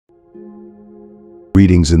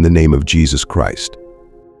Greetings in the name of Jesus Christ.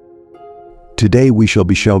 Today we shall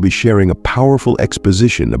be sharing a powerful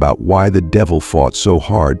exposition about why the devil fought so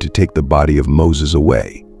hard to take the body of Moses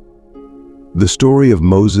away. The story of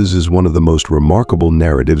Moses is one of the most remarkable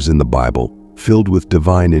narratives in the Bible, filled with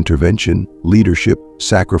divine intervention, leadership,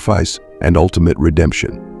 sacrifice, and ultimate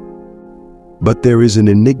redemption. But there is an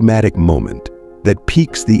enigmatic moment that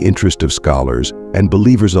piques the interest of scholars and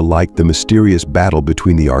believers alike: the mysterious battle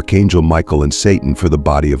between the archangel Michael and Satan for the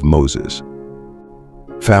body of Moses.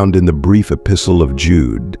 Found in the brief epistle of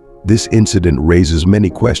Jude, this incident raises many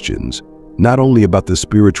questions, not only about the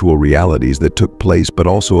spiritual realities that took place, but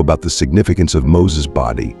also about the significance of Moses'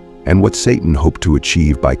 body and what Satan hoped to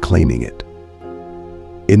achieve by claiming it.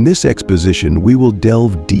 In this exposition, we will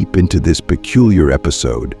delve deep into this peculiar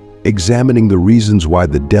episode, examining the reasons why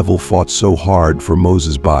the devil fought so hard for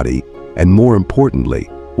Moses' body, and more importantly,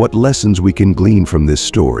 what lessons we can glean from this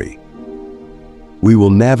story. We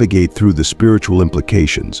will navigate through the spiritual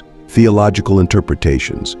implications, theological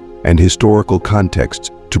interpretations, and historical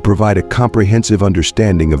contexts to provide a comprehensive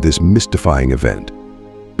understanding of this mystifying event.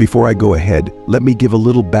 Before I go ahead, let me give a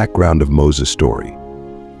little background of Moses' story.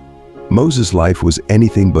 Moses' life was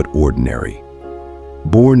anything but ordinary.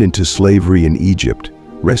 Born into slavery in Egypt,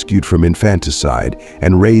 rescued from infanticide,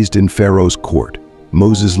 and raised in Pharaoh's court,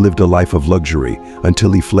 Moses lived a life of luxury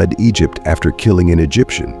until he fled Egypt after killing an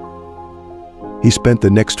Egyptian. He spent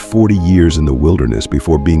the next 40 years in the wilderness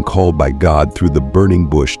before being called by God through the burning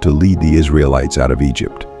bush to lead the Israelites out of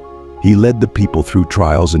Egypt. He led the people through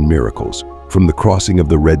trials and miracles, from the crossing of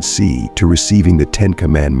the Red Sea to receiving the 10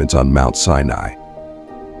 Commandments on Mount Sinai.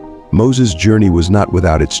 Moses' journey was not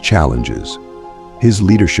without its challenges. His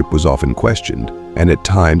leadership was often questioned, and at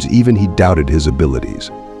times even he doubted his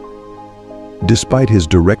abilities. Despite his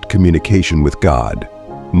direct communication with God,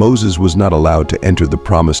 Moses was not allowed to enter the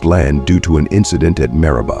Promised Land due to an incident at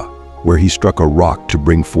Meribah, where he struck a rock to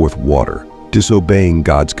bring forth water, disobeying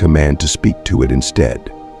God's command to speak to it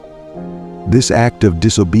instead. This act of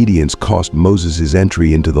disobedience cost Moses his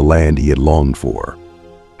entry into the land he had longed for.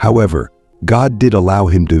 However, God did allow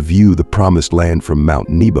him to view the Promised Land from Mount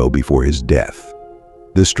Nebo before his death.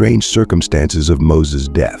 The strange circumstances of Moses'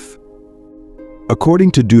 death.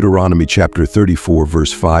 According to Deuteronomy chapter 34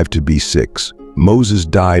 verse 5 to B6, Moses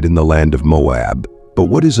died in the land of Moab, but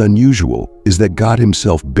what is unusual is that God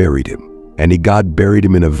himself buried him, and God buried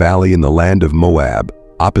him in a valley in the land of Moab,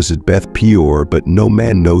 opposite Beth Peor, but no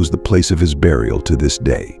man knows the place of his burial to this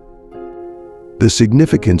day. The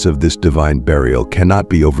significance of this divine burial cannot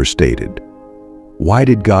be overstated. Why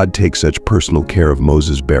did God take such personal care of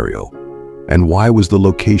Moses' burial? And why was the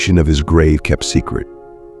location of his grave kept secret?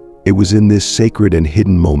 It was in this sacred and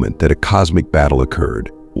hidden moment that a cosmic battle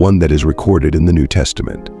occurred, one that is recorded in the New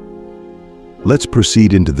Testament. Let's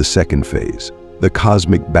proceed into the second phase, the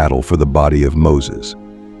cosmic battle for the body of Moses.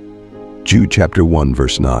 Jude chapter 1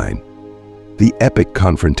 verse 9. The epic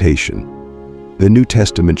confrontation. The New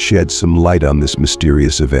Testament sheds some light on this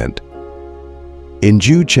mysterious event. In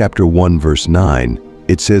Jude chapter 1 verse 9,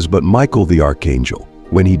 it says, "But Michael the archangel,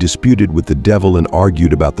 when he disputed with the devil and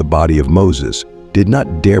argued about the body of Moses, did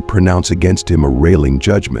not dare pronounce against him a railing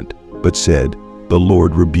judgment, but said, 'The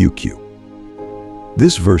Lord rebuke you.'"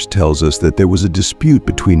 This verse tells us that there was a dispute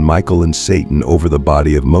between Michael and Satan over the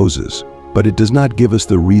body of Moses, but it does not give us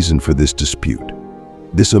the reason for this dispute.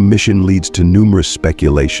 This omission leads to numerous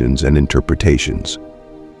speculations and interpretations.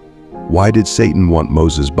 Why did Satan want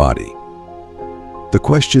Moses' body? The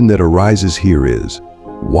question that arises here is,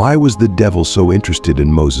 why was the devil so interested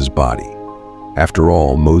in Moses' body? After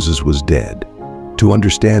all, Moses was dead. To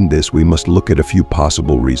understand this, we must look at a few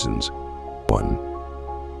possible reasons. 1.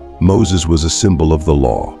 Moses was a symbol of the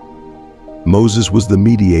law. Moses was the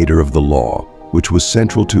mediator of the law, which was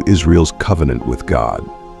central to Israel's covenant with God.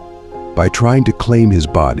 By trying to claim his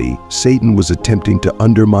body, Satan was attempting to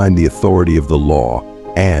undermine the authority of the law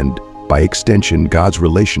and, by extension, God's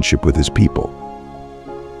relationship with his people.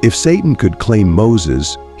 If Satan could claim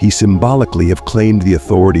Moses, he symbolically have claimed the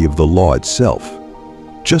authority of the law itself.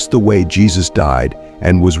 Just the way Jesus died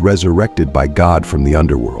and was resurrected by God from the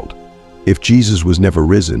underworld. If Jesus was never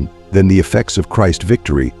risen, then the effects of Christ's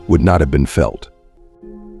victory would not have been felt.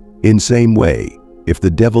 In same way, if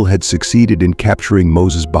the devil had succeeded in capturing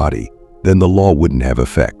Moses' body, then the law wouldn't have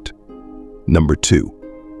effect. Number 2.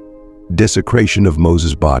 Desecration of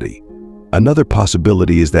Moses' body. Another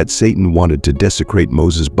possibility is that Satan wanted to desecrate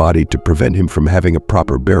Moses' body to prevent him from having a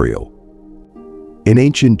proper burial. In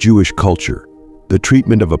ancient Jewish culture, the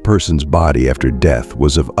treatment of a person's body after death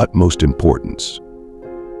was of utmost importance.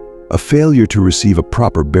 A failure to receive a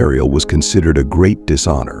proper burial was considered a great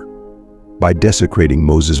dishonor. By desecrating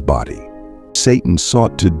Moses' body, Satan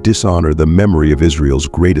sought to dishonor the memory of Israel's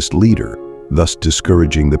greatest leader, thus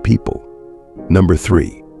discouraging the people. Number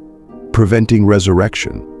 3. Preventing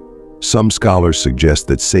resurrection. Some scholars suggest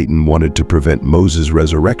that Satan wanted to prevent Moses'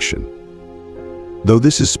 resurrection. Though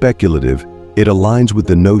this is speculative, it aligns with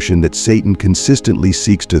the notion that Satan consistently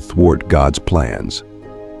seeks to thwart God's plans.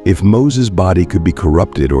 If Moses' body could be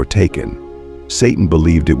corrupted or taken, Satan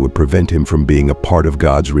believed it would prevent him from being a part of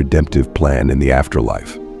God's redemptive plan in the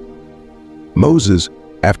afterlife. Moses,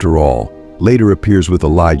 after all, later appears with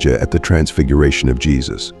Elijah at the transfiguration of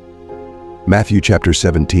Jesus. Matthew chapter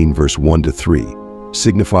 17 verse 1-3,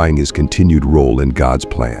 signifying his continued role in God's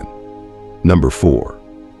plan. Number 4.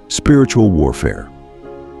 Spiritual warfare.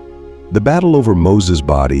 The battle over Moses'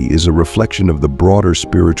 body is a reflection of the broader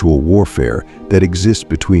spiritual warfare that exists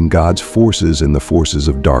between God's forces and the forces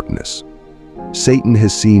of darkness. Satan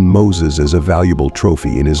has seen Moses as a valuable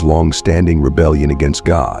trophy in his long-standing rebellion against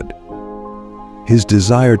God. His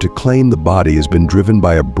desire to claim the body has been driven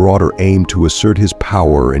by a broader aim to assert his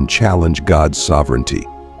power and challenge God's sovereignty.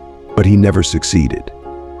 But he never succeeded.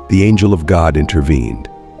 The angel of God intervened.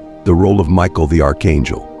 The role of Michael the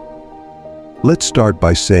archangel. Let's start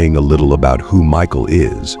by saying a little about who Michael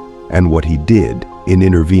is and what he did in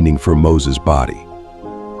intervening for Moses' body.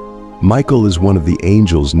 Michael is one of the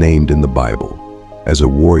angels named in the Bible as a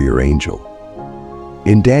warrior angel.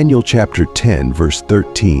 In Daniel chapter 10 verse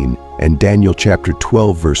 13 and Daniel chapter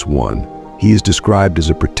 12 verse 1, he is described as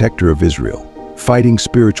a protector of Israel, fighting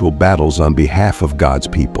spiritual battles on behalf of God's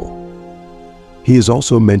people. He is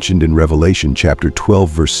also mentioned in Revelation chapter 12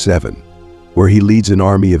 verse 7, where he leads an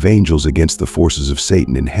army of angels against the forces of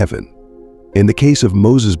Satan in heaven. In the case of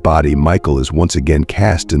Moses' body, Michael is once again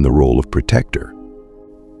cast in the role of protector.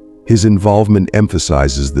 His involvement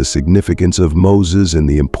emphasizes the significance of Moses and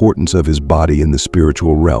the importance of his body in the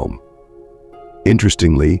spiritual realm.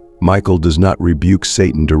 Interestingly, Michael does not rebuke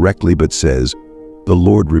Satan directly but says, "The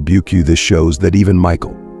Lord rebuke you." This shows that even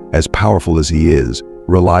Michael, as powerful as he is,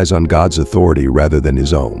 relies on God's authority rather than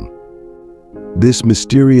his own. This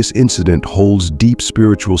mysterious incident holds deep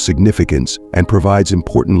spiritual significance and provides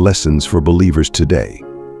important lessons for believers today.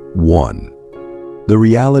 1. The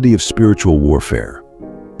reality of spiritual warfare.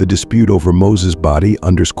 The dispute over Moses' body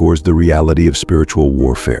underscores the reality of spiritual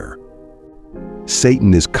warfare.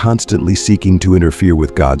 Satan is constantly seeking to interfere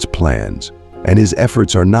with God's plans, and his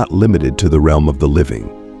efforts are not limited to the realm of the living.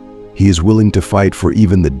 He is willing to fight for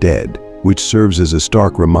even the dead, which serves as a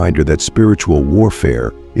stark reminder that spiritual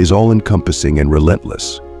warfare is all-encompassing and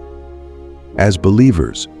relentless. As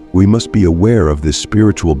believers, we must be aware of this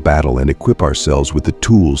spiritual battle and equip ourselves with the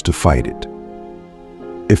tools to fight it.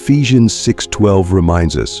 Ephesians 6:12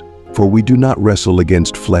 reminds us, "For we do not wrestle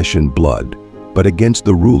against flesh and blood, but against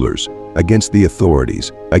the rulers, against the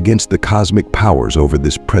authorities, against the cosmic powers over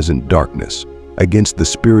this present darkness, against the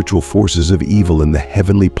spiritual forces of evil in the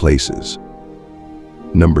heavenly places."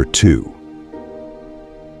 Number 2.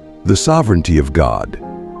 The sovereignty of God.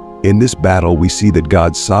 In this battle, we see that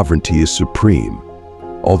God's sovereignty is supreme.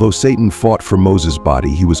 Although Satan fought for Moses'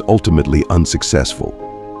 body, he was ultimately unsuccessful.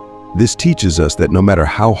 This teaches us that no matter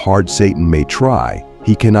how hard Satan may try,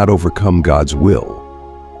 he cannot overcome God's will.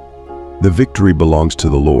 The victory belongs to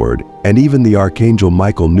the Lord, and even the archangel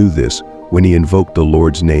Michael knew this when he invoked the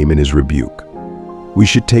Lord's name in his rebuke. We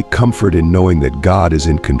should take comfort in knowing that God is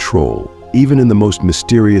in control, even in the most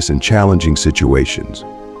mysterious and challenging situations.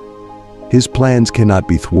 His plans cannot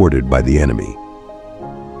be thwarted by the enemy.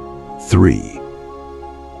 3.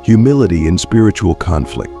 Humility in spiritual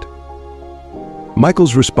conflict.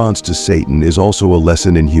 Michael's response to Satan is also a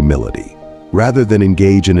lesson in humility. Rather than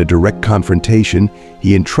engage in a direct confrontation,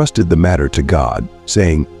 he entrusted the matter to God,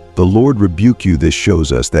 saying, "The Lord rebuke you." This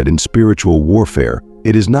shows us that in spiritual warfare,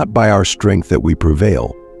 it is not by our strength that we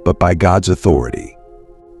prevail, but by God's authority.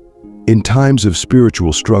 In times of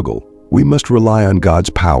spiritual struggle, we must rely on God's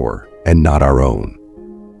power and not our own.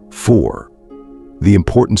 4. The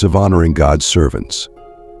importance of honoring God's servants.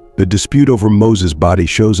 The dispute over Moses' body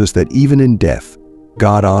shows us that even in death,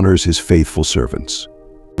 God honors his faithful servants.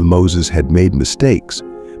 Moses had made mistakes,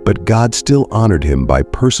 but God still honored him by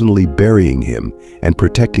personally burying him and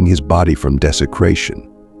protecting his body from desecration.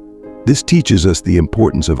 This teaches us the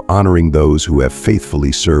importance of honoring those who have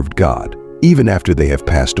faithfully served God, even after they have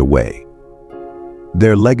passed away.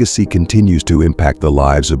 Their legacy continues to impact the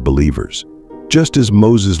lives of believers, just as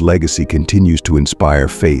Moses' legacy continues to inspire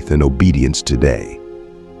faith and obedience today.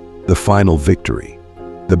 The final victory.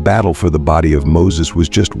 The battle for the body of Moses was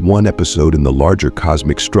just one episode in the larger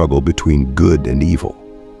cosmic struggle between good and evil.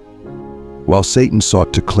 While Satan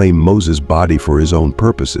sought to claim Moses' body for his own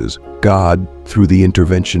purposes, God, through the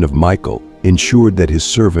intervention of Michael, ensured that his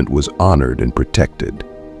servant was honored and protected.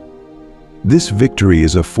 This victory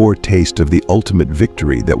is a foretaste of the ultimate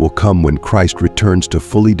victory that will come when Christ returns to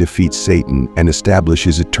fully defeat Satan and establish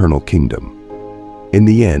his eternal kingdom. In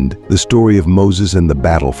the end, the story of Moses and the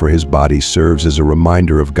battle for his body serves as a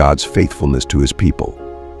reminder of God's faithfulness to his people.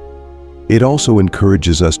 It also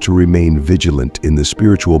encourages us to remain vigilant in the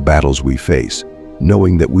spiritual battles we face,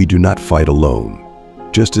 knowing that we do not fight alone.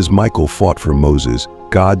 Just as Michael fought for Moses,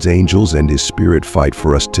 God's angels and his Spirit fight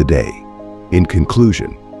for us today. In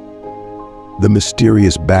conclusion, the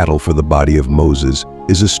mysterious battle for the body of Moses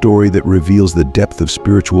is a story that reveals the depth of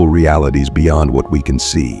spiritual realities beyond what we can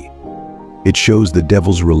see. It shows the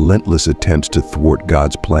devil's relentless attempts to thwart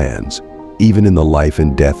God's plans, even in the life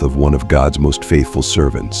and death of one of God's most faithful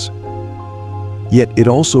servants. Yet it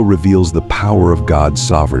also reveals the power of God's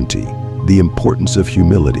sovereignty, the importance of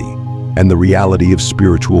humility, and the reality of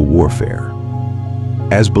spiritual warfare.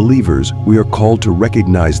 As believers, we are called to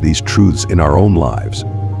recognize these truths in our own lives.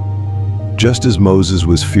 Just as Moses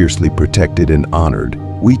was fiercely protected and honored,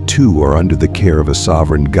 we too are under the care of a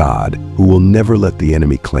sovereign God who will never let the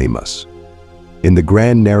enemy claim us. In the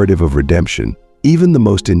grand narrative of redemption, even the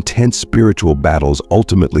most intense spiritual battles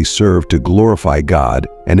ultimately serve to glorify God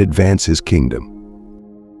and advance his kingdom.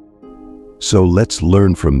 So let's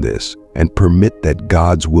learn from this and permit that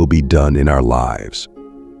God's will be done in our lives.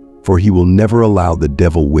 For he will never allow the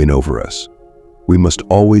devil win over us. We must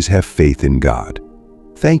always have faith in God.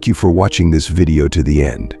 Thank you for watching this video to the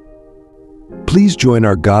end. Please join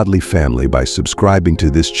our godly family by subscribing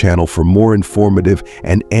to this channel for more informative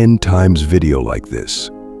and end times video like this.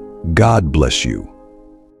 God bless you.